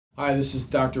Hi, this is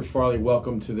Dr. Farley.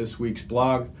 Welcome to this week's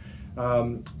blog. What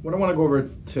I want to go over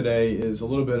today is a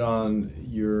little bit on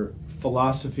your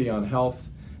philosophy on health,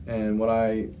 and what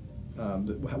I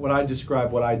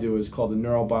describe what I do is called the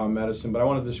neurobiomedicine, but I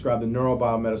want to describe the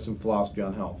neurobiomedicine philosophy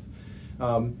on health.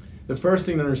 The first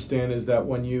thing to understand is that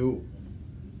when you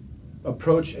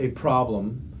approach a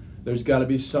problem, there's got to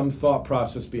be some thought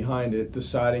process behind it,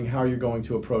 deciding how you're going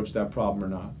to approach that problem or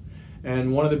not.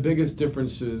 And one of the biggest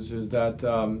differences is that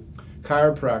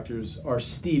chiropractors are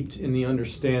steeped in the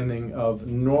understanding of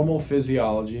normal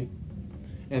physiology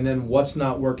and then what's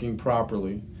not working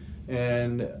properly.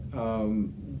 And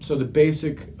so the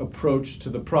basic approach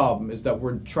to the problem is that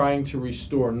we're trying to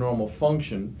restore normal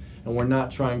function and we're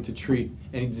not trying to treat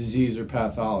any disease or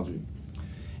pathology.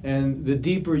 And the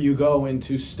deeper you go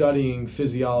into studying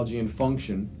physiology and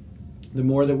function, the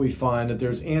more that we find that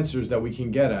there's answers that we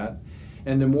can get at,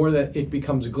 and the more that it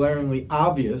becomes glaringly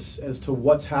obvious as to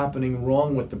what's happening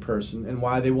wrong with the person and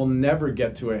why they will never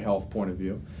get to a health point of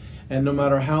view. And no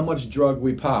matter how much drug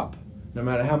we pop, no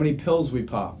matter how many pills we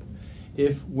pop,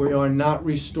 if we are not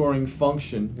restoring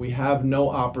function, we have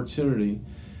no opportunity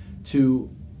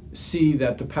to see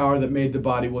that the power that made the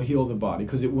body will heal the body,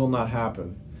 because it will not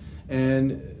happen.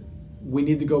 And we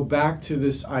need to go back to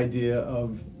this idea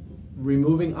of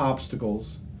removing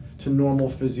obstacles to normal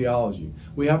physiology.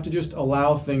 We have to just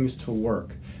allow things to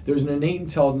work. There's an innate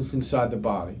intelligence inside the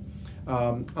body.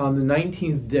 On the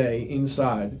 19th day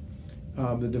inside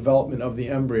the development of the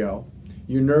embryo,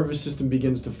 your nervous system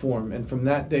begins to form, and from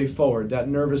that day forward, that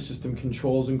nervous system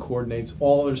controls and coordinates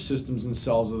all other systems and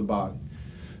cells of the body.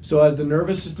 So as the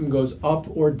nervous system goes up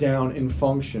or down in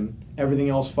function, everything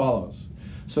else follows.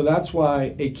 So that's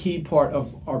why a key part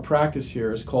of our practice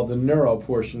here is called the neuro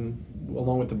portion,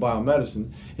 along with the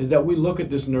biomedicine, is that we look at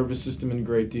this nervous system in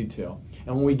great detail.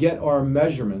 And when we get our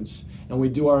measurements and we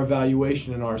do our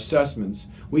evaluation and our assessments,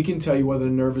 we can tell you whether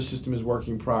the nervous system is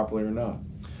working properly or not.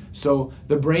 So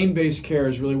the brain-based care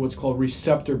is really what's called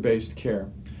receptor-based care.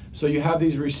 So you have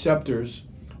these receptors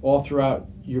all throughout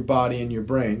your body and your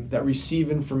brain that receive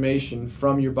information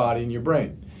from your body and your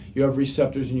brain. You have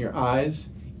receptors in your eyes,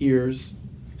 ears,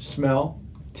 smell,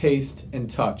 taste, and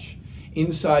touch.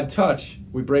 Inside touch,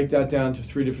 we break that down to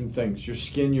three different things: your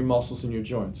skin, your muscles, and your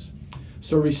joints.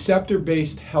 So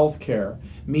receptor-based healthcare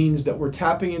means that we're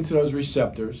tapping into those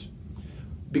receptors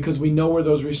because we know where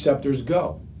those receptors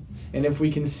go. And if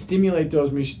we can stimulate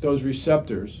those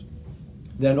receptors,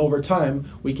 then over time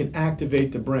we can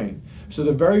activate the brain. So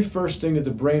the very first thing that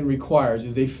the brain requires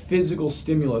is a physical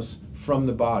stimulus from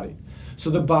the body. So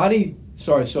the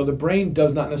brain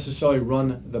does not necessarily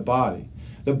run the body.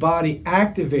 The body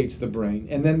activates the brain,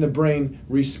 and then the brain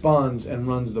responds and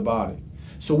runs the body.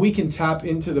 So we can tap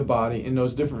into the body in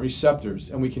those different receptors,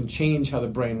 and we can change how the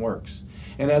brain works.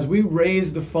 And as we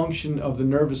raise the function of the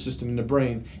nervous system in the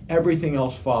brain, everything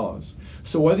else follows.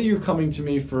 So whether you're coming to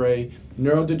me for a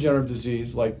neurodegenerative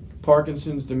disease like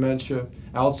Parkinson's, dementia,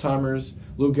 Alzheimer's,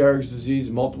 Lou Gehrig's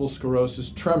disease, multiple sclerosis,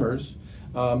 tremors,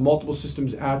 multiple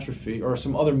systems atrophy, or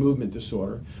some other movement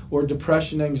disorder, or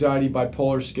depression, anxiety,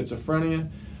 bipolar, schizophrenia,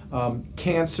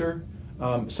 cancer,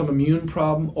 some immune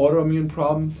problem, autoimmune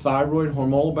problem, thyroid,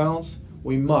 hormonal balance,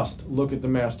 we must look at the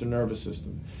master nervous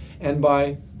system. And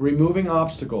by removing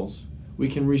obstacles, we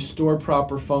can restore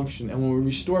proper function. And when we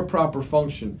restore proper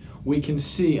function, we can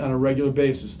see on a regular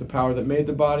basis the power that made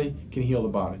the body can heal the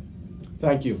body.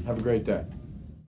 Thank you. Have a great day.